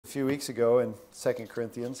few weeks ago in 2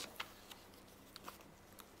 Corinthians.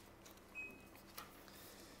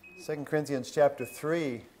 2 Corinthians chapter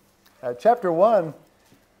 3. Chapter 1,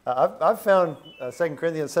 I've found 2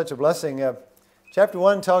 Corinthians such a blessing. Chapter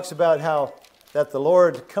 1 talks about how that the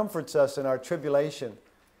Lord comforts us in our tribulation.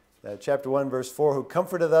 Chapter 1, verse 4, who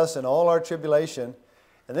comforteth us in all our tribulation.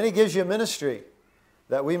 And then he gives you a ministry,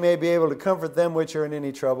 that we may be able to comfort them which are in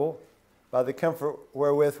any trouble, by the comfort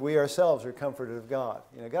wherewith we ourselves are comforted of God.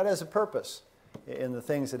 You know, God has a purpose in the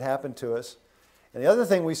things that happen to us. And the other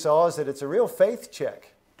thing we saw is that it's a real faith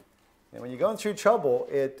check. And when you're going through trouble,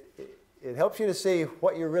 it helps you to see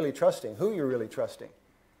what you're really trusting, who you're really trusting.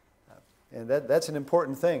 And that's an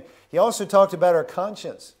important thing. He also talked about our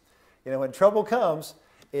conscience. You know, when trouble comes,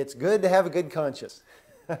 it's good to have a good conscience.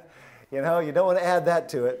 You know, you don't want to add that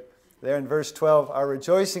to it. There in verse 12, our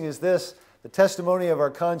rejoicing is this, the testimony of our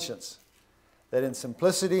conscience, that in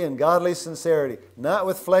simplicity and godly sincerity, not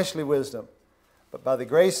with fleshly wisdom, but by the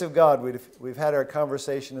grace of God, we've had our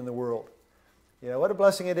conversation in the world. You know, what a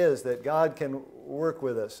blessing it is that God can work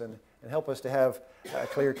with us and help us to have a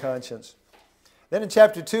clear conscience. Then in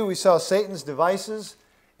chapter 2, we saw Satan's devices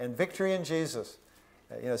and victory in Jesus.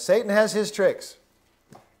 You know, Satan has his tricks.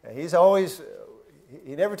 He's always,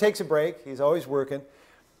 he never takes a break. He's always working.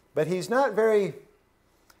 But he's not very,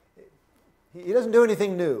 he doesn't do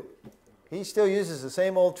anything new. He still uses the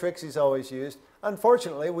same old tricks he's always used.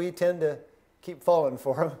 Unfortunately, we tend to keep falling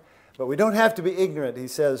for him. But we don't have to be ignorant, he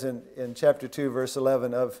says in chapter 2, verse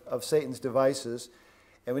 11, of Satan's devices.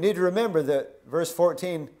 And we need to remember that verse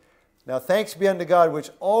 14, now thanks be unto God, which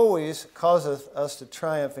always causeth us to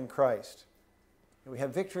triumph in Christ. And we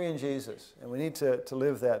have victory in Jesus, and we need to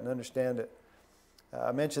live that and understand it.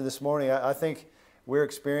 I mentioned this morning, I think we're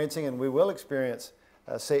experiencing, and we will experience,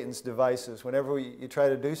 Satan's devices. Whenever you try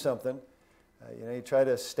to do something, you know, you try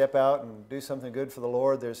to step out and do something good for the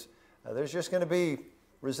Lord, there's just going to be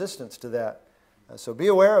resistance to that. So be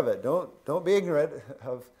aware of it. Don't be ignorant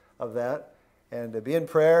of that. And be in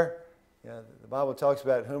prayer. You know, the Bible talks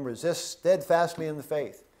about whom resist steadfastly in the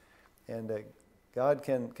faith. And God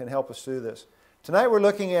can help us through this. Tonight we're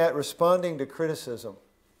looking at responding to criticism.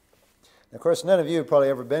 And of course, none of you have probably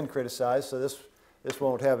ever been criticized, so this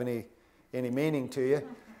won't have any meaning to you.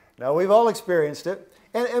 Now, we've all experienced it.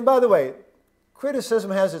 And by the way,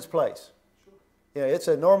 criticism has its place. You know, it's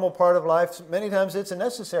a normal part of life. Many times it's a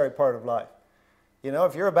necessary part of life. You know,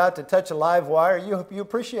 if you're about to touch a live wire, you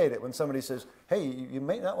appreciate it when somebody says, hey, you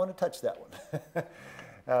may not want to touch that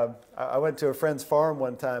one. I went to a friend's farm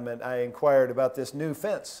one time and I inquired about this new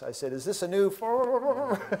fence. I said, is this a new...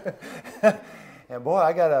 And boy,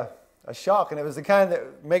 I got a shock, and it was the kind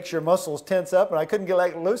that makes your muscles tense up, and I couldn't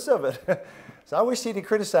get loose of it. So I wish he'd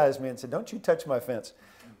criticized me and said, don't you touch my fence.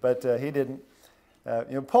 But he didn't. You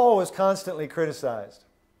know, Paul was constantly criticized,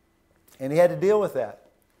 and he had to deal with that.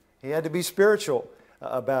 He had to be spiritual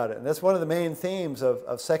about it. And that's one of the main themes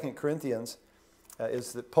of 2 Corinthians,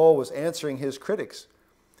 is that Paul was answering his critics.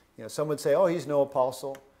 You know, some would say, oh, he's no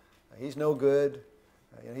apostle, he's no good,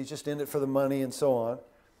 you know, he's just in it for the money and so on.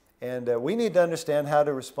 And we need to understand how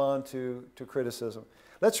to respond to criticism.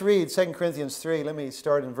 Let's read 2 Corinthians 3. Let me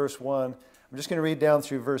start in verse 1. I'm just going to read down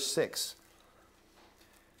through verse 6.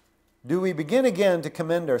 Do we begin again to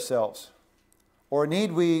commend ourselves? Or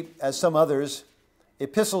need we, as some others,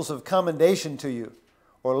 epistles of commendation to you,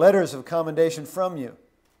 or letters of commendation from you?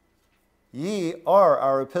 Ye are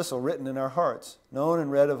our epistle written in our hearts, known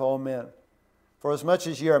and read of all men. For as much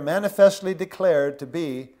as ye are manifestly declared to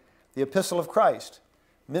be the epistle of Christ,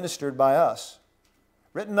 ministered by us,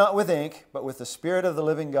 written not with ink, but with the Spirit of the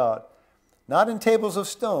living God, not in tables of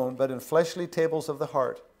stone, but in fleshly tables of the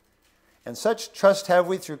heart. And such trust have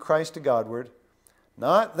we through Christ to Godward,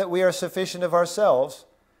 not that we are sufficient of ourselves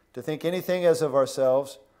to think anything as of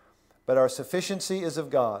ourselves, but our sufficiency is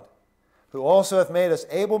of God, who also hath made us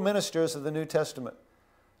able ministers of the New Testament,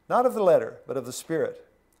 not of the letter, but of the Spirit.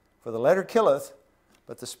 For the letter killeth,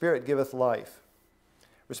 but the Spirit giveth life.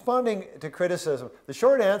 Responding to criticism, the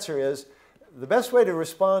short answer is, the best way to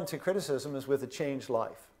respond to criticism is with a changed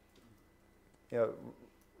life. You know,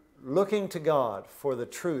 looking to God for the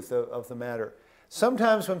truth of the matter.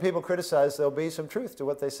 Sometimes when people criticize, there'll be some truth to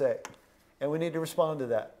what they say, and we need to respond to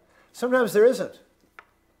that. Sometimes there isn't,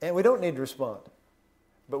 and we don't need to respond.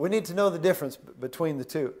 But we need to know the difference between the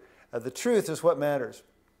two. The truth is what matters.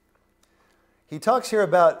 He talks here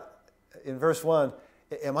about, in verse 1,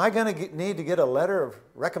 am I going to need to get a letter of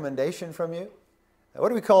recommendation from you? What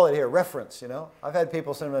do we call it here? Reference, you know? I've had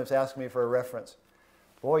people sometimes ask me for a reference.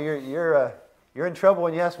 Boy, you're in trouble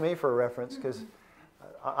when you ask me for a reference, because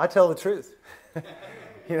I tell the truth.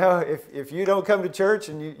 You know, if you don't come to church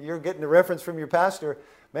and you're getting a reference from your pastor,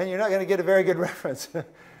 man, you're not going to get a very good reference.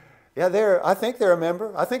 Yeah, I think they're a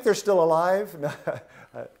member. I think they're still alive.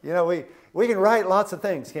 You know, we can write lots of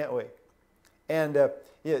things, can't we? And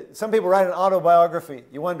yeah, some people write an autobiography.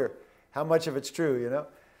 You wonder how much of it's true, you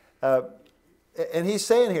know. And he's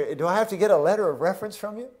saying here, do I have to get a letter of reference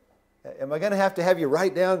from you? Am I going to have you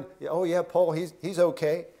write down, oh yeah, Paul, he's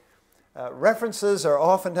okay? References are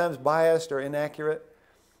oftentimes biased or inaccurate.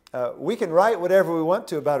 We can write whatever we want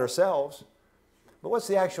to about ourselves, but what's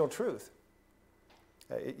the actual truth?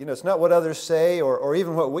 You know, it's not what others say or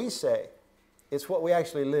even what we say. It's what we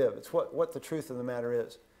actually live. It's what the truth of the matter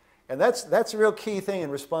is. And that's a real key thing in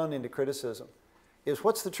responding to criticism, is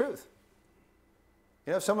what's the truth?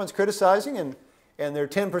 You know, if someone's criticizing and they're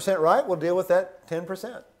 10% right, we'll deal with that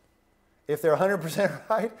 10%. If they're 100%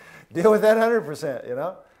 right, deal with that 100%, you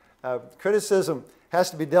know. Criticism has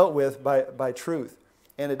to be dealt with by truth.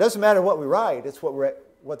 And it doesn't matter what we write, it's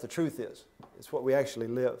what the truth is. It's what we actually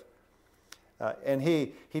live. And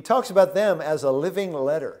he talks about them as a living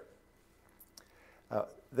letter.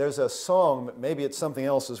 There's a song, maybe it's something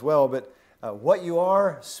else as well, but what you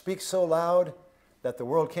are speaks so loud that the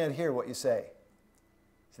world can't hear what you say.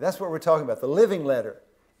 See, that's what we're talking about. The living letter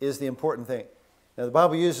is the important thing. Now, the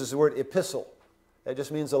Bible uses the word epistle. That just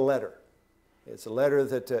means a letter. It's a letter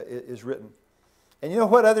that is written. And you know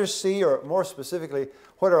what others see, or more specifically,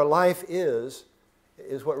 what our life is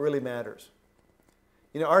what really matters.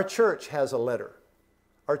 You know, our church has a letter.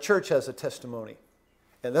 Our church has a testimony.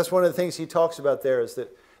 And that's one of the things he talks about there, is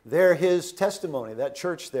that they're his testimony, that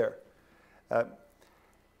church there.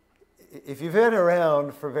 If you've been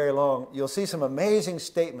around for very long, you'll see some amazing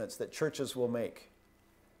statements that churches will make,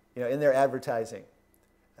 you know, in their advertising.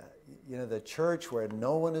 You know, the church where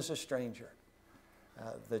no one is a stranger.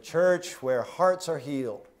 The church where hearts are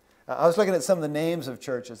healed. I was looking at some of the names of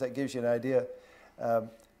churches. That gives you an idea.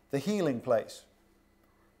 The Healing Place.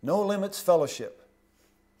 No Limits Fellowship.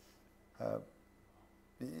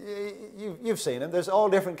 You've seen them. There's all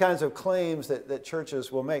different kinds of claims that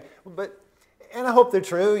churches will make. And I hope they're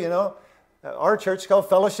true, you know. Our church is called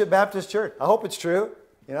Fellowship Baptist Church. I hope it's true.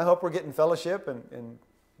 You know, I hope we're getting fellowship and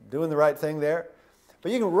doing the right thing there.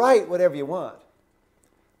 But you can write whatever you want.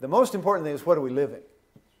 The most important thing is, what are we living?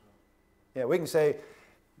 Yeah, we can say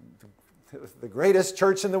the greatest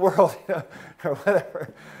church in the world, you know, or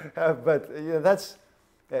whatever. But you know,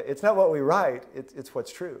 it's not what we write. It's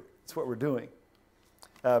what's true. It's what we're doing.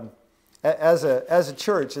 As a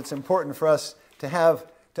church, it's important for us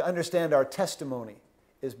to understand our testimony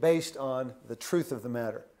is based on the truth of the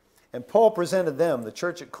matter. And Paul presented them, the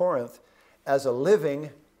church at Corinth, as a living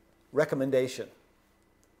recommendation.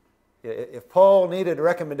 If Paul needed a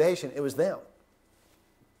recommendation, it was them.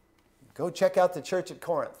 Go check out the church at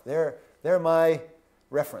Corinth. They're my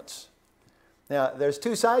reference. Now, there's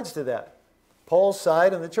two sides to that. Paul's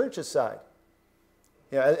side and the church's side.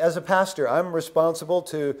 You know, as a pastor, I'm responsible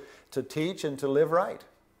to teach and to live right.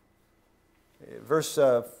 Verse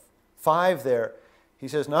 5 there, he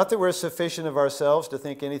says, not that we're sufficient of ourselves to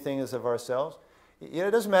think anything is of ourselves. You know,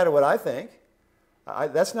 it doesn't matter what I think.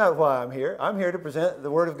 That's not why I'm here. I'm here to present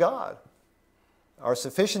the Word of God. Our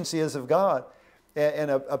sufficiency is of God.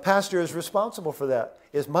 And a pastor is responsible for that.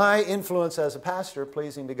 Is my influence as a pastor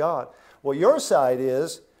pleasing to God? Well, your side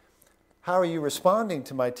is, how are you responding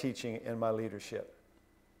to my teaching and my leadership?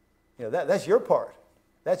 You know, that's your part.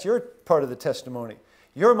 That's your part of the testimony.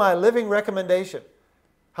 You're my living recommendation.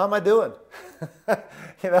 How am I doing?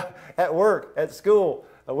 You know, at work, at school,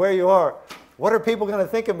 where you are. What are people going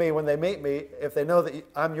to think of me when they meet me if they know that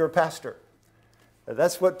I'm your pastor?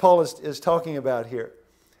 That's what Paul is talking about here.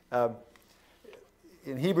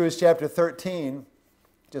 In Hebrews chapter 13,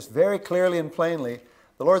 just very clearly and plainly,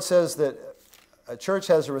 the Lord says that a church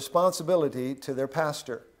has a responsibility to their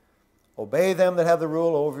pastor. Obey them that have the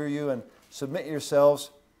rule over you, and submit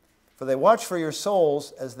yourselves, for they watch for your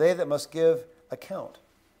souls as they that must give account.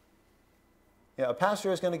 You know, a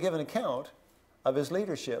pastor is going to give an account of his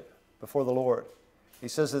leadership before the Lord. He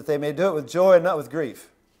says that they may do it with joy and not with grief.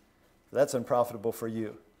 That's unprofitable for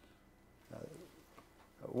you.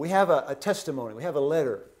 We have a testimony. We have a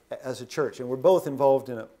letter as a church, and we're both involved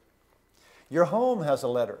in it. Your home has a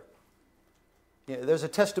letter. You know, there's a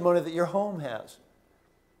testimony that your home has.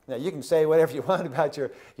 Now, you can say whatever you want about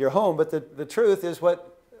your home, but the truth is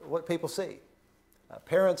what people see.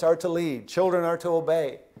 Parents are to lead. Children are to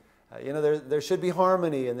obey. You know, there should be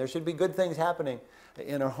harmony, and there should be good things happening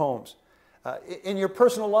in our homes. In your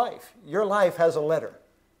personal life, your life has a letter.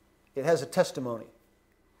 It has a testimony.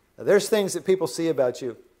 Now, there's things that people see about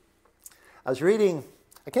you. I was reading,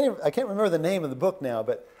 I can't remember the name of the book now,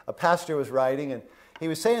 but a pastor was writing, and he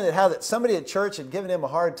was saying that somebody at church had given him a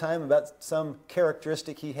hard time about some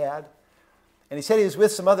characteristic he had. And he said he was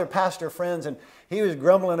with some other pastor friends, and he was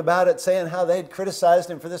grumbling about it, saying how they'd criticized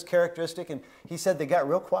him for this characteristic. And he said they got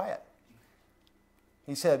real quiet.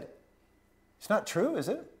 He said, "It's not true, is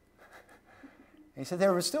it?" He said they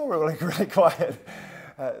were still really, really quiet.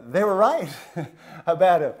 They were right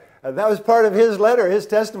about him. That was part of his letter, his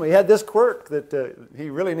testimony. He had this quirk that he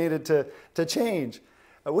really needed to change.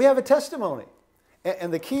 We have a testimony.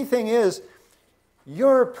 And the key thing is,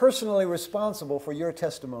 you're personally responsible for your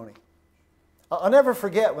testimony. I'll never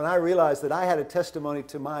forget when I realized that I had a testimony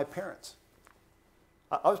to my parents.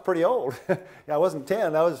 I was pretty old. I wasn't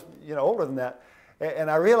 10. I was older than that.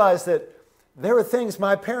 And I realized that there were things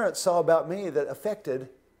my parents saw about me that affected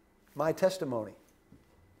my testimony.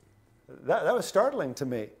 That was startling to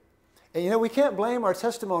me. And we can't blame our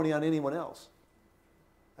testimony on anyone else.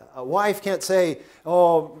 A wife can't say,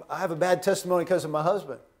 "Oh, I have a bad testimony because of my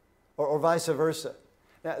husband," or vice versa.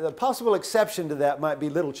 Now, the possible exception to that might be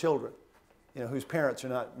little children, whose parents are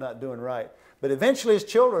not doing right. But eventually as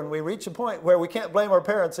children, we reach a point where we can't blame our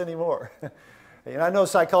parents anymore. I know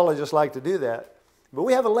psychologists like to do that. But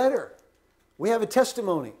we have a letter. We have a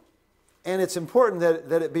testimony. And it's important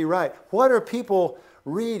that it be right. What are people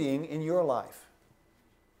reading in your life?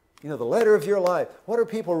 The letter of your life. What are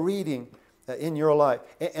people reading in your life?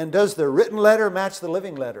 And does the written letter match the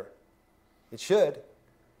living letter? It should.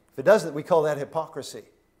 If it doesn't, we call that hypocrisy,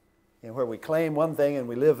 where we claim one thing and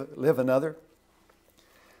we live another.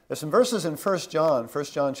 There's some verses in 1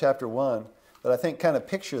 John chapter 1, that I think kind of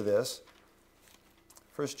picture this.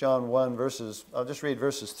 1 John 1 I'll just read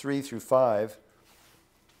verses 3 through 5.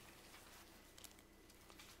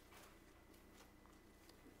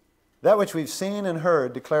 That which we've seen and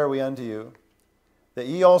heard declare we unto you, that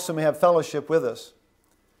ye also may have fellowship with us.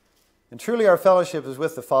 And truly our fellowship is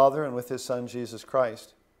with the Father and with His Son Jesus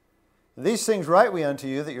Christ. And these things write we unto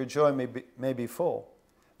you, that your joy may be full.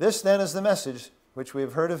 This then is the message which we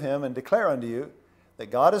have heard of Him, and declare unto you,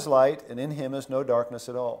 that God is light, and in Him is no darkness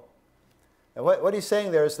at all. And what he's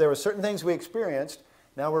saying there is there were certain things we experienced,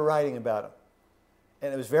 now we're writing about them.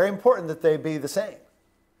 And it was very important that they be the same.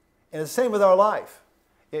 And it's the same with our life.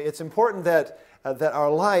 It's important that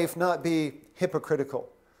our life not be hypocritical.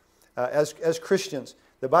 As Christians,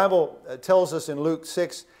 the Bible tells us in Luke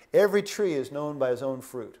 6, every tree is known by its own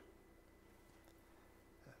fruit.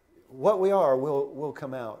 What we are will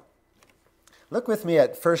come out. Look with me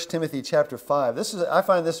at 1 Timothy chapter 5. I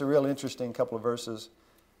find this a real interesting couple of verses.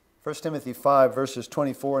 1 Timothy 5, verses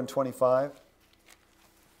 24 and 25.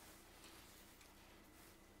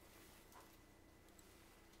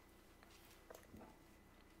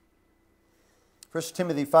 First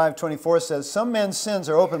Timothy 5:24 says, "Some men's sins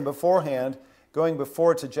are open beforehand, going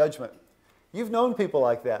before to judgment." You've known people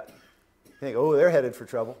like that. You think, "Oh, they're headed for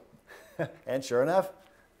trouble." And sure enough,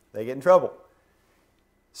 they get in trouble.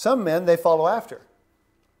 Some men, they follow after.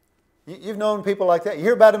 You've known people like that. You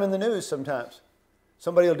hear about them in the news sometimes.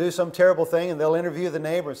 Somebody will do some terrible thing and they'll interview the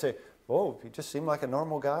neighbor and say, "Oh, he just seemed like a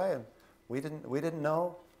normal guy and we didn't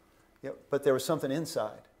know." But there was something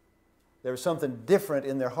inside. There was something different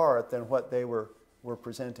in their heart than what they were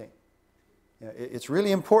presenting. It's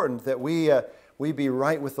really important that we be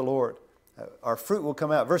right with the Lord. Our fruit will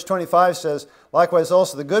come out. Verse 25 says, "Likewise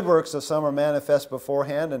also the good works of some are manifest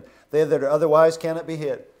beforehand, and they that are otherwise cannot be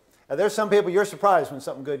hid." Now, there's some people you're surprised when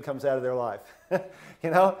something good comes out of their life. But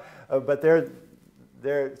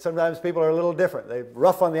sometimes people are a little different. They're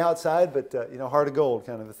rough on the outside, but heart of gold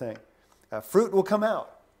kind of a thing. Fruit will come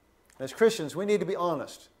out. As Christians, we need to be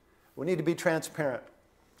honest. We need to be transparent.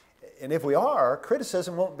 And if we are,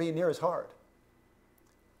 criticism won't be near as hard.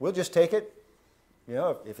 We'll just take it.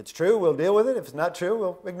 If it's true, we'll deal with it. If it's not true,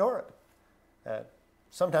 we'll ignore it.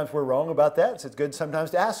 Sometimes we're wrong about that. So it's good sometimes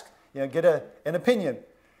to ask, get an opinion.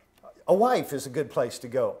 A wife is a good place to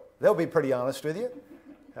go. They'll be pretty honest with you.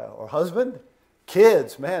 Or husband.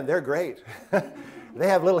 Kids, man, they're great. They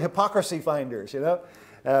have little hypocrisy finders,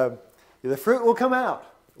 The fruit will come out.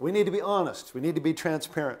 We need to be honest. We need to be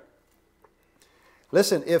transparent.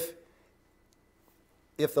 Listen, if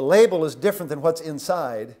the label is different than what's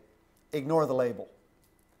inside, ignore the label.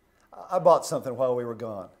 I bought something while we were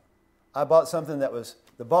gone. I bought something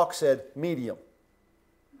the box said medium.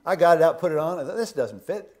 I got it out, put it on, I thought, this doesn't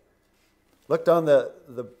fit. Looked on the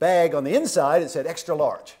bag on the inside, it said extra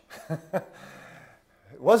large.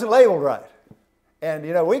 It wasn't labeled right. And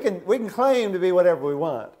we can claim to be whatever we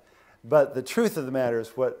want, but the truth of the matter is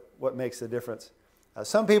what makes the difference.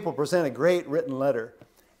 Some people present a great written letter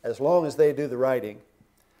as long as they do the writing,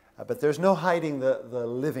 but there's no hiding the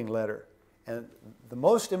living letter. And the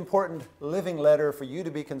most important living letter for you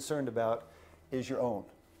to be concerned about is your own.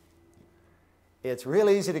 It's real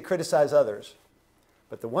easy to criticize others,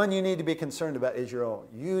 but the one you need to be concerned about is your own.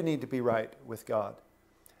 You need to be right with God.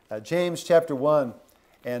 James chapter 1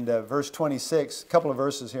 and verse 26, a couple of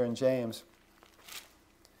verses here in James.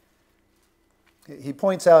 He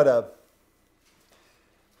points out a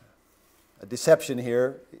deception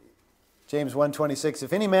here. James 1:26,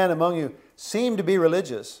 if any man among you seem to be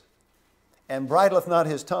religious, and bridleth not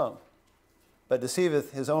his tongue, but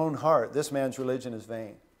deceiveth his own heart, this man's religion is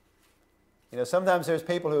vain. You know, sometimes there's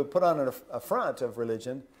people who put on a front of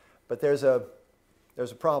religion, but there's a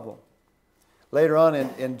problem. Later on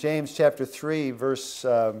in James chapter 3, verse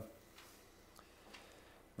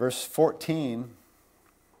 14,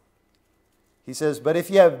 he says, but if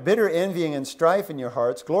ye have bitter envying and strife in your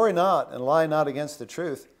hearts, glory not, and lie not against the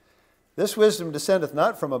truth. This wisdom descendeth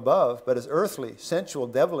not from above, but is earthly, sensual,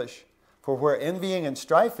 devilish. For where envying and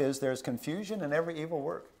strife is, there is confusion and every evil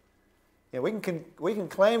work. You know, we can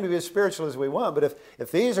claim to be as spiritual as we want, but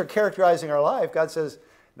if these are characterizing our life, God says,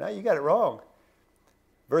 no, you got it wrong.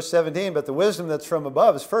 Verse 17, but the wisdom that's from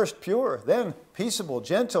above is first pure, then peaceable,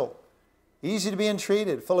 gentle, easy to be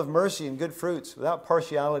entreated, full of mercy and good fruits, without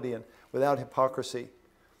partiality and without hypocrisy.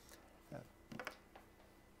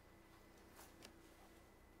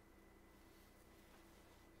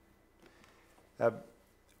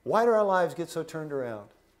 Why do our lives get so turned around?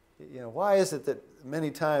 You know, why is it that many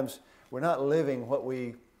times we're not living what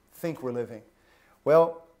we think we're living?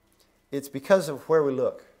 Well, it's because of where we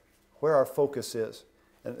look, where our focus is.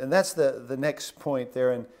 And that's the next point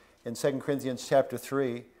there in 2 Corinthians chapter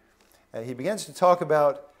 3. He begins to talk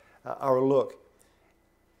about our look.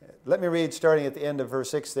 Let me read starting at the end of verse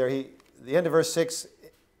 6 there. The end of verse 6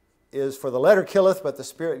 is, for the letter killeth, but the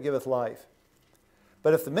Spirit giveth life.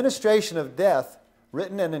 But if the ministration of death,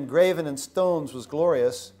 written and engraven in stones, was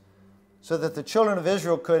glorious, so that the children of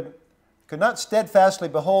Israel could not steadfastly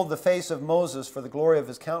behold the face of Moses for the glory of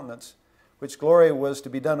his countenance, which glory was to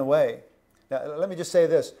be done away. Now, let me just say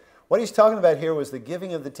this. What he's talking about here was the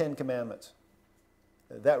giving of the Ten Commandments.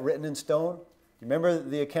 That written in stone. You remember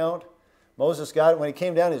the account? Moses got it. When he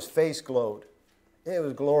came down, his face glowed. It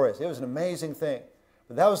was glorious. It was an amazing thing.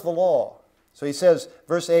 But that was the law. So he says,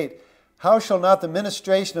 verse 8, how shall not the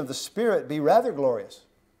ministration of the Spirit be rather glorious?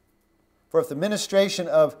 For if the ministration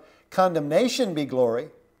of condemnation be glory,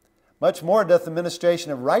 much more doth the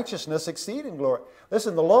ministration of righteousness exceed in glory.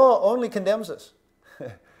 Listen, the law only condemns us.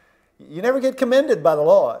 You never get commended by the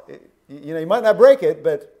law. You know, you might not break it,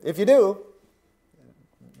 but if you do,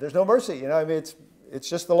 there's no mercy. You know, I mean, it's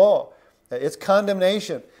just the law. It's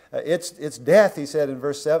condemnation. It's death, he said in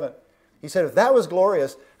verse 7. He said, if that was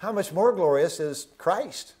glorious, how much more glorious is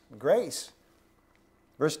Christ, grace?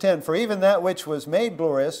 Verse 10, for even that which was made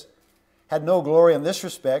glorious had no glory in this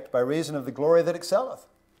respect by reason of the glory that excelleth.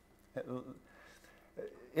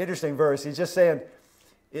 Interesting verse. He's just saying,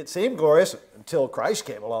 it seemed glorious until Christ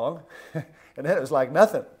came along, and then it was like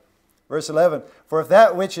nothing. Verse 11, for if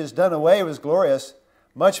that which is done away was glorious,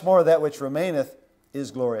 much more that which remaineth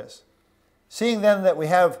is glorious. Seeing then that we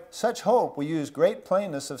have such hope, we use great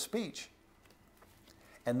plainness of speech.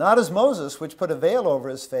 And not as Moses, which put a veil over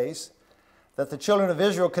his face, that the children of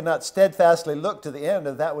Israel could not steadfastly look to the end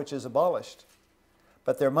of that which is abolished.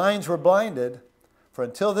 But their minds were blinded, for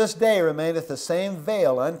until this day remaineth the same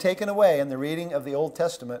veil untaken away in the reading of the Old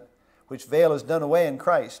Testament, which veil is done away in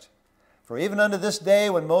Christ. For even unto this day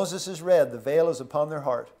when Moses is read, the veil is upon their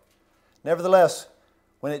heart. Nevertheless,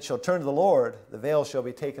 when it shall turn to the Lord, the veil shall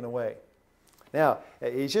be taken away. Now,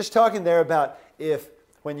 he's just talking there about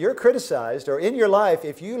when you're criticized, or in your life,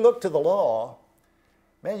 if you look to the law,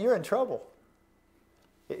 man, you're in trouble.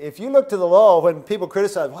 If you look to the law when people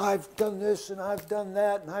criticize, well, I've done this and I've done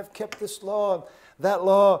that and I've kept this law and that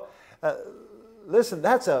law, listen,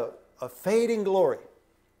 that's a fading glory.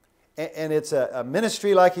 And it's a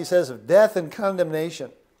ministry, like he says, of death and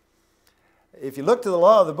condemnation. If you look to the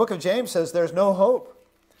law, the book of James says there's no hope.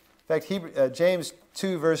 In fact, James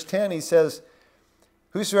 2 verse 10, he says,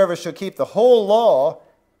 whosoever shall keep the whole law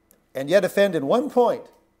and yet offend in one point,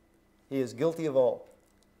 he is guilty of all.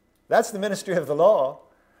 That's the ministry of the law.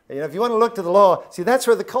 You know, if you want to look to the law, see, that's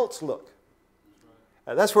where the cults look.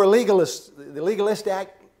 That's where the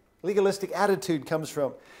legalistic attitude comes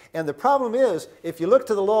from. And the problem is, if you look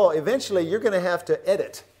to the law, eventually you're going to have to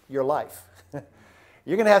edit your life.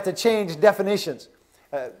 You're going to have to change definitions.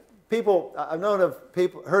 I've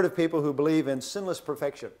heard of people who believe in sinless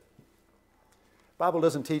perfection. The Bible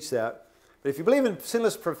doesn't teach that. But if you believe in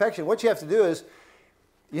sinless perfection, what you have to do is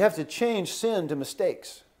you have to change sin to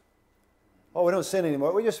mistakes. Oh, we don't sin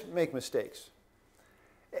anymore. We just make mistakes.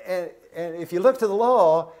 And if you look to the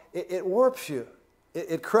law, it warps you.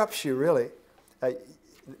 It corrupts you, really.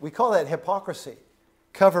 We call that hypocrisy,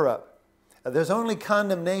 cover up. There's only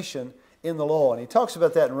condemnation in the law. And he talks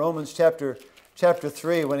about that in Romans chapter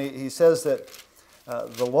 3 when he says that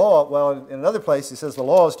the law, well, in another place he says the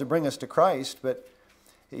law is to bring us to Christ, but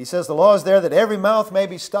he says the law is there that every mouth may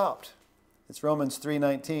be stopped. It's Romans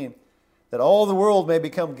 3:19, that all the world may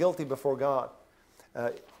become guilty before God.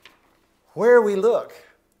 Where we look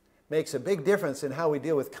makes a big difference in how we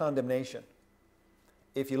deal with condemnation.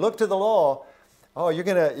 If you look to the law, you're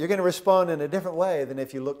going to respond in a different way than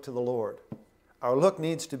if you look to the Lord. Our look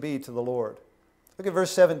needs to be to the Lord. Look at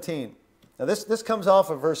verse 17. Now this comes off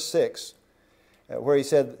of verse 6, where he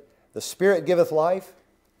said, the Spirit giveth life.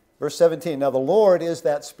 Verse 17, now the Lord is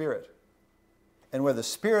that Spirit. And where the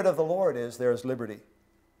Spirit of the Lord is, there is liberty.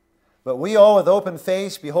 But we all with open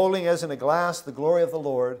face, beholding as in a glass the glory of the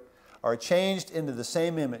Lord, are changed into the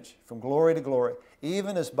same image, from glory to glory,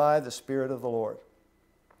 even as by the Spirit of the Lord.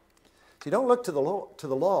 So you don't look to the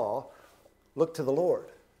law, look to the Lord.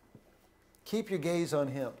 Keep your gaze on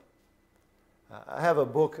Him. I have a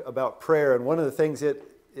book about prayer, and one of the things it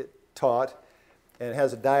taught, and it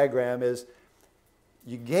has a diagram, is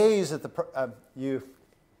you gaze at let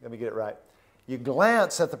me get it right. You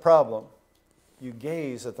glance at the problem, you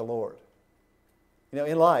gaze at the Lord. You know,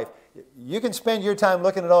 in life, you can spend your time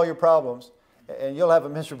looking at all your problems, and you'll have a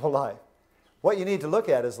miserable life. What you need to look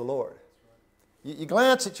at is the Lord. You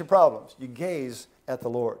glance at your problems, you gaze at the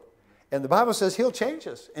Lord. And the Bible says He'll change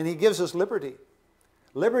us, and He gives us liberty.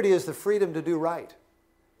 Liberty is the freedom to do right.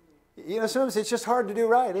 You know, sometimes it's just hard to do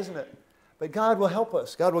right, isn't it? But God will help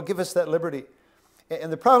us. God will give us that liberty.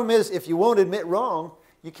 And the problem is, if you won't admit wrong,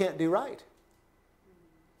 you can't do right.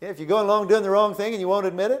 If you're going along doing the wrong thing and you won't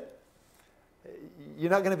admit it, you're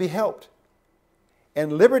not going to be helped.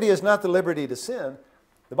 And liberty is not the liberty to sin.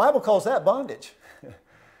 The Bible calls that bondage.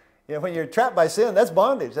 You know, when you're trapped by sin, that's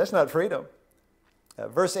bondage. That's not freedom.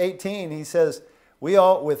 Verse 18, he says, we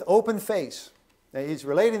all with open face. Now he's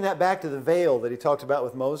relating that back to the veil that he talked about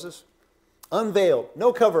with Moses. Unveiled,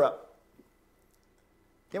 no cover up.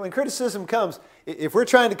 You know, when criticism comes, if we're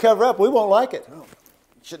trying to cover up, we won't like it. Oh,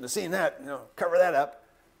 shouldn't have seen that, cover that up.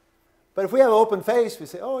 But if we have an open face, we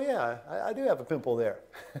say, oh yeah, I do have a pimple there.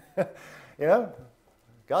 You know,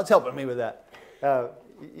 God's helping me with that.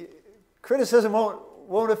 Criticism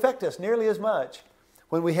won't affect us nearly as much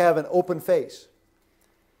when we have an open face.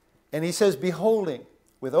 And he says, beholding,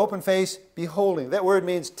 with open face, beholding. That word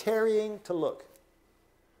means tarrying to look.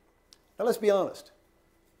 Now let's be honest.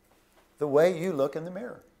 The way you look in the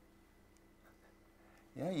mirror.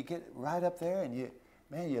 You know, you get right up there and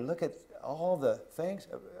you look at all the things.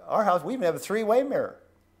 Our house, we even have a three-way mirror.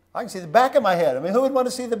 I can see the back of my head. I mean, who would want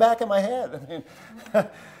to see the back of my head?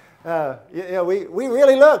 I mean, we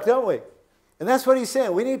really look, don't we? And that's what he's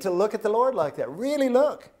saying. We need to look at the Lord like that. Really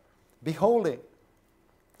look. Beholding.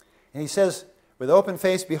 And he says, with open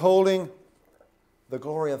face, beholding the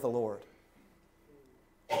glory of the Lord.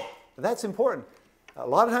 That's important. A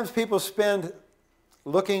lot of times people spend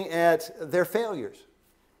looking at their failures.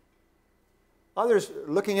 Others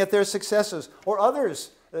looking at their successes. Or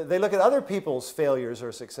others, they look at other people's failures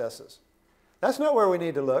or successes. That's not where we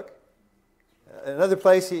need to look. Another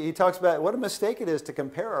place he talks about what a mistake it is to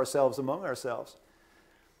compare ourselves among ourselves.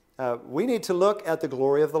 We need to look at the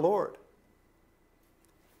glory of the Lord.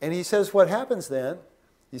 And he says what happens then,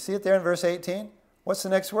 you see it there in verse 18? What's the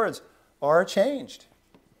next words? Are changed.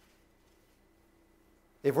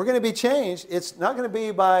 If we're going to be changed, it's not going to be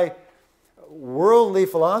by worldly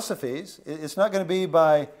philosophies. It's not going to be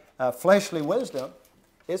by fleshly wisdom.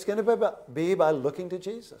 It's going to be by looking to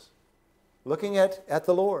Jesus, looking at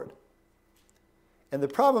the Lord. And the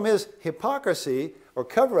problem is hypocrisy or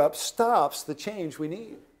cover-up stops the change we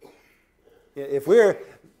need. If we're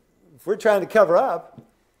trying to cover up,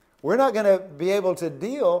 we're not going to be able to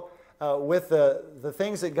deal with the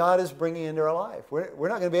things that God is bringing into our life. We're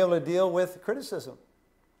not going to be able to deal with criticism.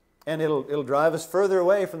 And it'll drive us further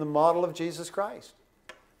away from the model of Jesus Christ.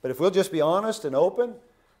 But if we'll just be honest and open,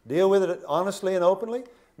 deal with it honestly and openly,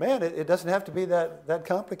 man, it doesn't have to be that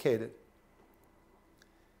complicated.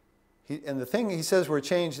 And the thing he says we're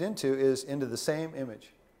changed into is into the same image.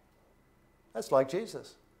 That's like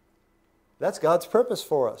Jesus. That's God's purpose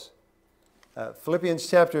for us. Philippians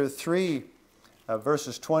chapter 3,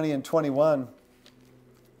 verses 20 and 21.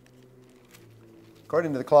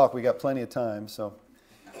 According to the clock, we got plenty of time. So,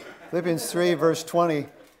 Philippians 3, verse 20,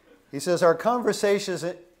 he says, our conversation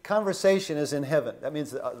is in heaven. That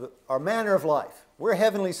means our manner of life. We're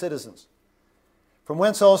heavenly citizens. From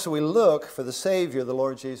whence also we look for the Savior, the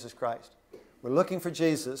Lord Jesus Christ. We're looking for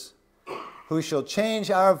Jesus, who shall change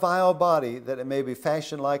our vile body, that it may be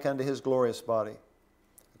fashioned like unto His glorious body,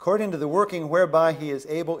 according to the working whereby he is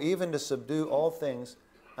able even to subdue all things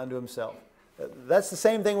unto himself. That's the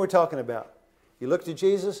same thing we're talking about. You look to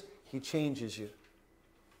Jesus, he changes you.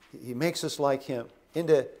 He makes us like him,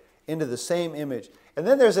 into the same image. And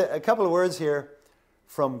then there's a couple of words here,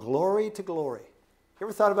 from glory to glory. You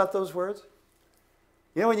ever thought about those words?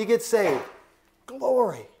 You know, when you get saved,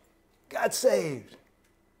 glory, got saved.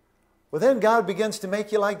 Well, then God begins to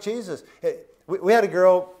make you like Jesus. We had a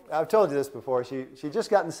girl, I've told you this before, she just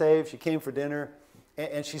gotten saved, she came for dinner,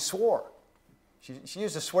 and she swore. She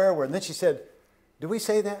used a swear word, and then she said, do we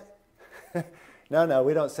say that? No,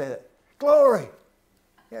 we don't say that. Glory.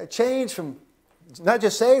 Yeah, change from not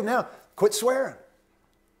just saved, now quit swearing.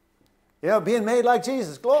 You know, being made like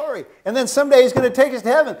Jesus, glory. And then someday he's going to take us to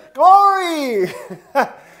heaven. Glory!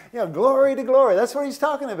 Glory to glory. That's what he's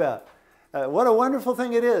talking about. What a wonderful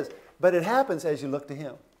thing it is. But it happens as you look to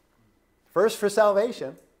him. First for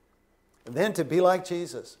salvation, and then to be like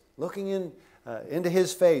Jesus, looking into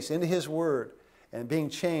his face, into his word, and being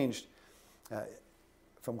changed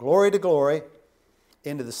from glory to glory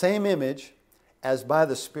into the same image as by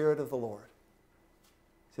the Spirit of the Lord.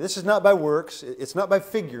 See, this is not by works. It's not by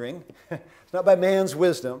figuring. It's not by man's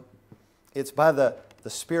wisdom. It's by the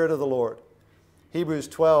Spirit of the Lord. Hebrews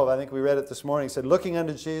 12, I think we read it this morning, said, looking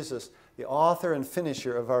unto Jesus, the author and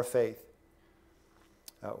finisher of our faith.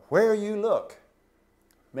 Where you look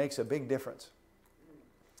makes a big difference.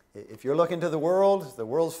 If you're looking to the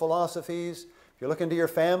world's philosophies, if you're looking to your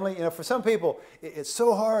family, for some people, it's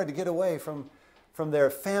so hard to get away from their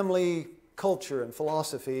family culture and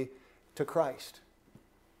philosophy to Christ.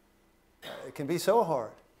 It can be so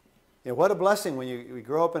hard. What a blessing when you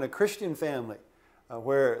grow up in a Christian family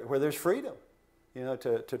where there's freedom,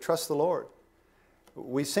 to trust the Lord.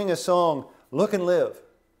 We sing a song, Look and Live.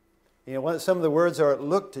 Some of the words are,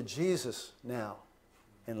 look to Jesus now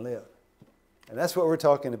and live. And that's what we're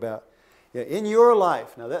talking about. In your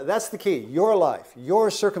life, now that's the key, your life, your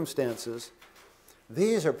circumstances,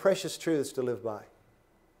 these are precious truths to live by.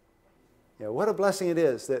 What a blessing it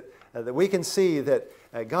is that we can see that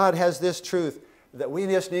God has this truth, that we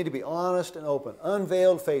just need to be honest and open,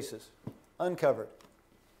 unveiled faces, uncovered,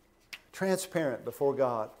 transparent before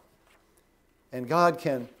God. And God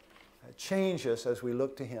can change us as we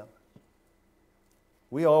look to him.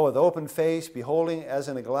 We all, with open face, beholding as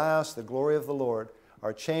in a glass the glory of the Lord,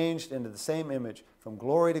 are changed into the same image from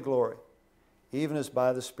glory to glory, even as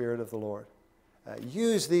by the Spirit of the Lord.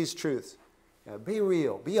 Use these truths. Be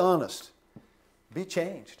real. Be honest. Be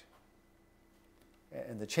changed.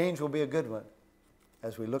 And the change will be a good one.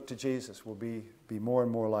 As we look to Jesus, we'll be more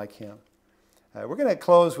and more like him. We're going to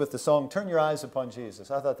close with the song, Turn Your Eyes Upon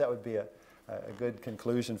Jesus. I thought that would be a good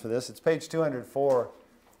conclusion for this. It's page 204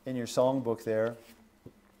 in your songbook there.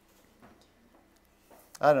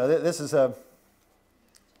 I don't know, this is not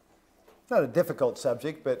a difficult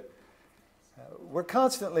subject, but we're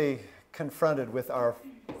constantly confronted with our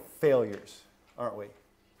failures, aren't we?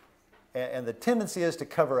 And the tendency is to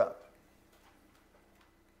cover up.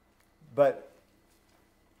 But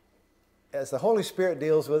as the Holy Spirit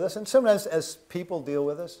deals with us, and sometimes as people deal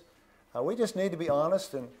with us, we just need to be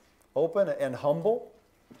honest and open and humble,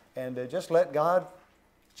 and just let God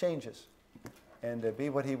change us and be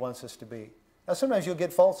what he wants us to be. Now, sometimes you'll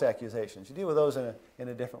get false accusations. You deal with those in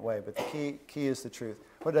a different way, but the key is the truth.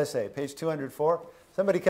 What did I say? Page 204? Somebody